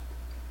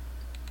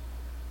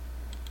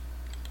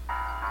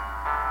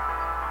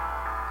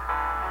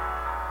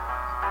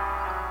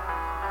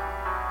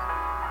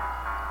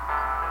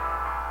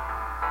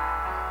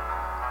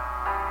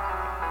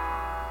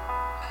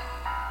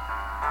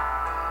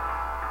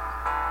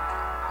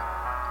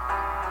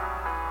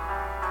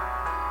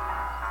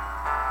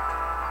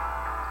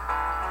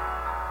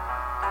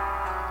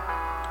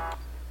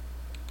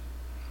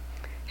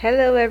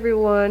Hello,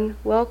 everyone.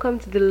 Welcome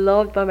to the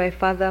Loved by My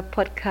Father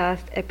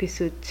podcast,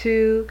 episode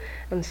 2.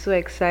 I'm so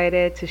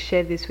excited to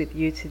share this with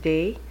you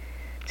today.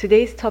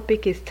 Today's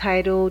topic is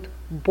titled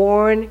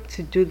Born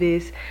to Do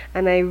This,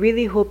 and I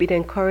really hope it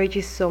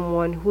encourages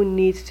someone who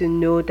needs to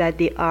know that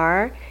they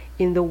are,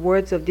 in the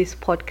words of this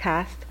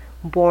podcast,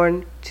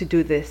 born to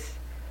do this.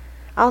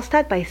 I'll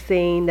start by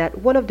saying that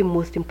one of the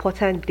most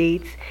important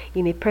dates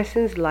in a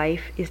person's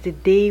life is the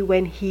day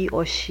when he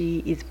or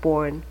she is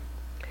born.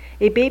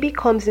 A baby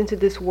comes into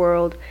this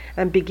world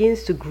and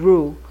begins to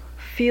grow,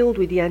 filled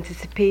with the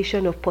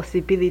anticipation of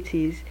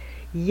possibilities,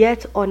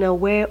 yet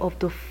unaware of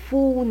the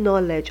full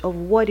knowledge of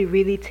what it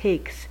really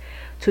takes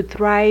to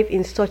thrive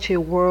in such a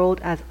world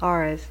as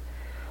ours.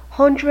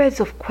 Hundreds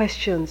of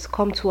questions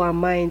come to our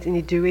minds in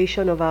the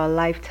duration of our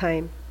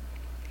lifetime.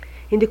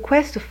 In the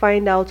quest to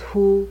find out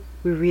who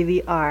we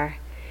really are,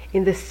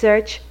 in the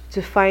search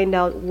to find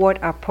out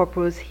what our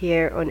purpose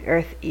here on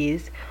earth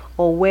is,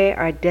 or where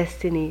our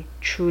destiny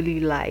truly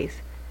lies.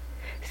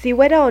 See,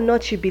 whether or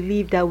not you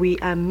believe that we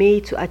are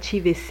made to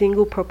achieve a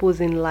single purpose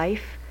in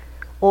life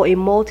or a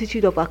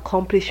multitude of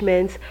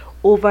accomplishments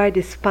over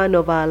the span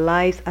of our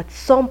lives, at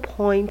some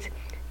point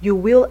you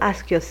will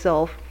ask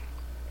yourself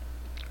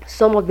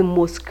some of the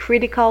most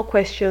critical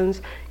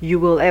questions you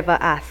will ever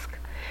ask.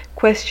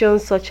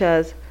 Questions such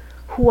as,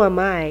 who am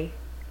I?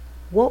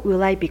 What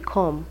will I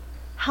become?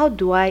 How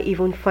do I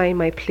even find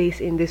my place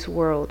in this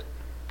world?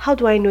 How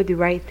do I know the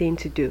right thing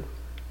to do?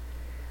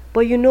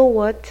 But you know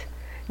what?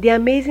 The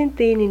amazing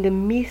thing in the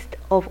midst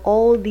of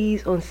all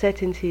these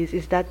uncertainties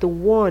is that the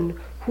one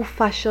who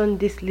fashioned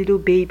this little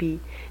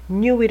baby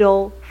knew it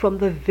all from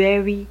the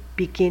very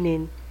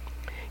beginning.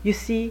 You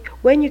see,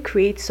 when you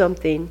create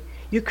something,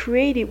 you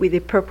create it with a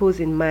purpose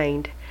in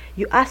mind.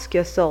 You ask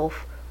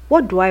yourself,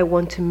 what do I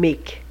want to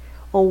make?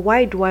 Or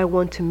why do I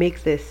want to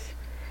make this?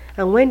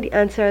 And when the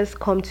answers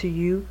come to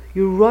you,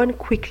 you run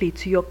quickly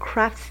to your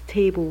crafts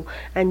table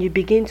and you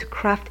begin to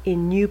craft a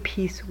new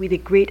piece with a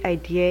great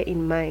idea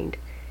in mind.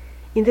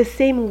 In the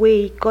same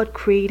way, God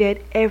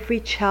created every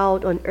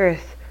child on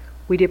earth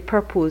with a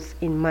purpose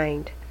in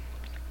mind.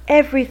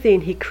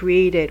 Everything He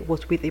created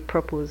was with a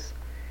purpose.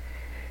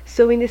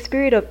 So in the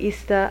spirit of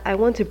Easter, I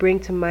want to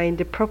bring to mind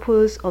the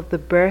purpose of the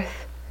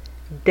birth,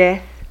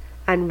 death,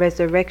 and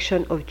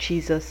resurrection of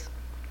Jesus.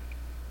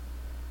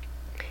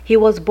 He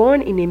was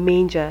born in a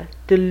manger,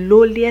 the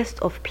lowliest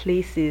of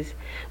places,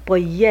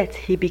 but yet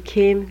He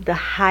became the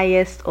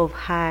highest of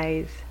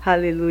highs.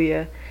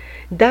 Hallelujah.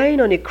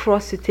 Dying on a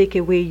cross to take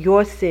away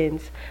your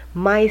sins,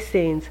 my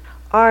sins,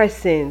 our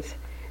sins.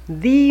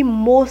 The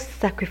most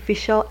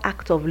sacrificial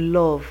act of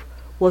love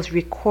was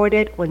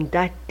recorded on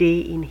that day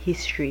in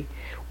history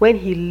when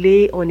He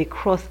lay on a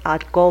cross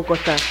at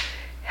Golgotha,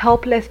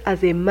 helpless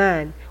as a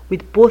man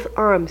with both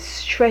arms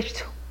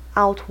stretched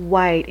out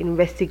wide in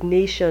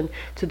resignation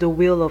to the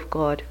will of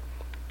God.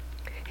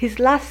 His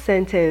last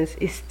sentence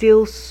is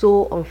still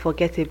so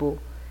unforgettable.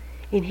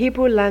 In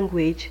Hebrew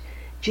language,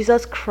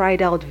 Jesus cried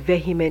out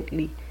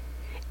vehemently,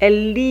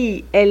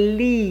 Eli,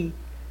 Eli,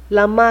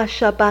 lama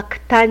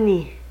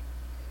sabachthani,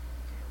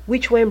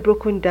 which when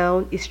broken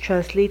down is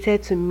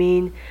translated to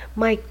mean,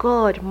 my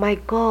God,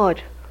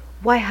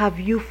 why have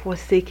you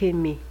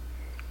forsaken me?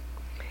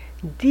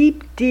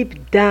 Deep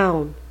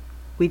down,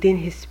 within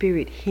his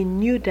spirit, he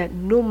knew that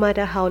no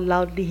matter how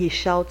loudly he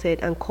shouted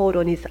and called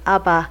on his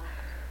Abba,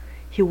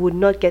 he would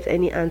not get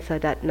any answer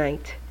that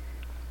night.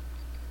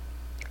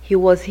 He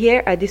was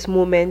here at this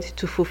moment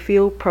to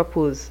fulfill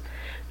purpose.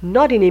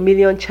 Not in a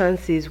million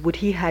chances would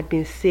he have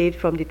been saved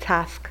from the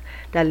task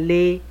that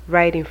lay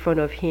right in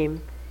front of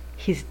him,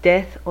 his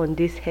death on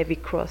this heavy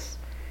cross.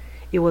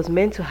 It was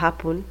meant to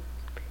happen.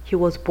 He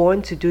was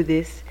born to do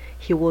this.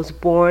 He was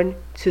born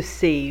to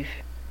save.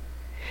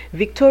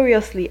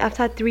 Victoriously,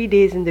 after 3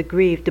 days in the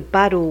grave, the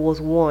battle was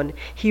won.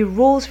 He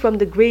rose from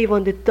the grave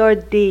on the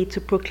third day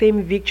to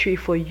proclaim victory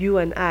for you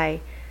and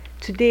I.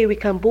 Today we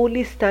can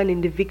boldly stand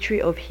in the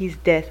victory of His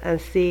death and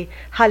say,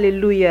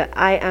 Hallelujah,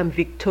 I am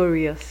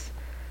victorious.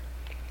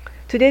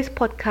 Today's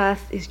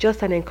podcast is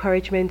just an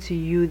encouragement to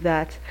you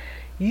that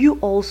you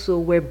also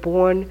were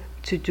born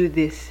to do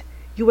this.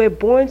 You were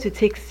born to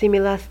take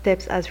similar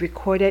steps as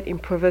recorded in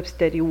Proverbs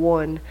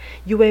 31.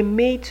 You were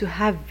made to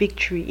have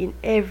victory in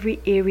every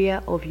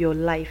area of your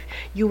life.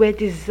 You were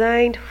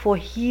designed for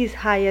His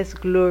highest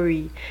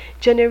glory.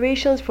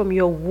 Generations from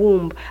your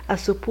womb are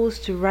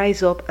supposed to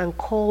rise up and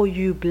call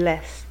you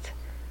blessed.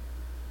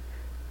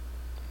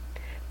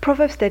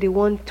 Proverbs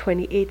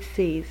 31:28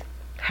 says,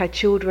 her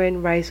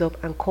children rise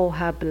up and call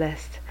her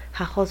blessed,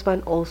 her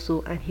husband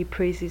also, and he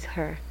praises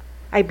her.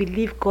 I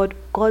believe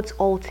God's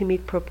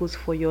ultimate purpose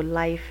for your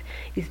life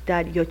is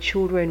that your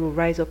children will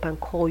rise up and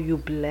call you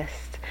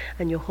blessed,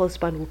 and your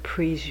husband will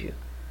praise you.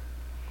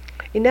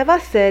 It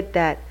never said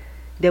that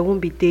there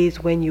won't be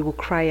days when you will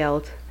cry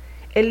out,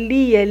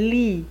 Eli,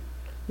 Eli,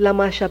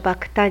 lama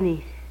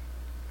sabachthani,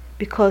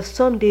 because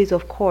some days,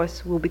 of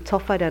course, will be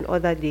tougher than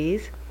other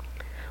days.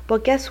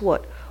 But guess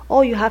what?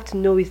 All you have to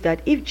know is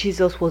that if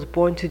Jesus was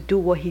born to do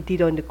what He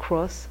did on the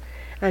cross,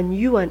 and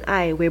you and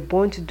I were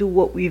born to do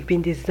what we've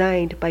been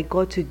designed by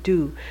God to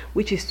do,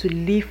 which is to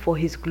live for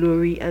His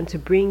glory and to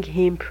bring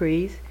Him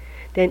praise,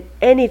 then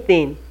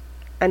anything,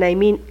 and I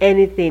mean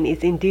anything,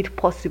 is indeed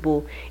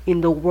possible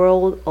in the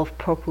world of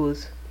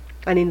purpose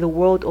and in the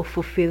world of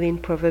fulfilling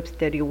Proverbs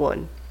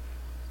 31.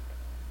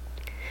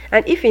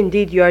 And if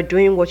indeed you are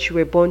doing what you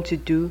were born to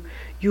do,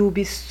 you will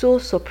be so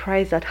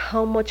surprised at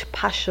how much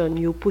passion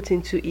you put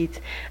into it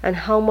and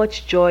how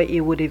much joy it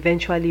would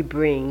eventually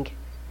bring,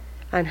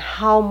 and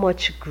how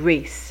much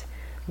grace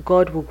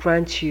God will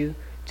grant you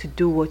to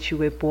do what you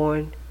were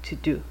born to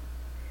do.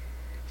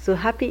 So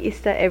happy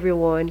Easter,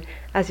 everyone.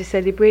 As you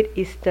celebrate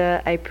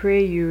Easter, I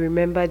pray you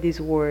remember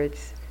these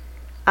words: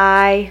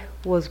 I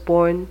was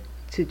born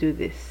to do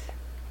this.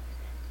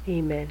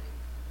 Amen.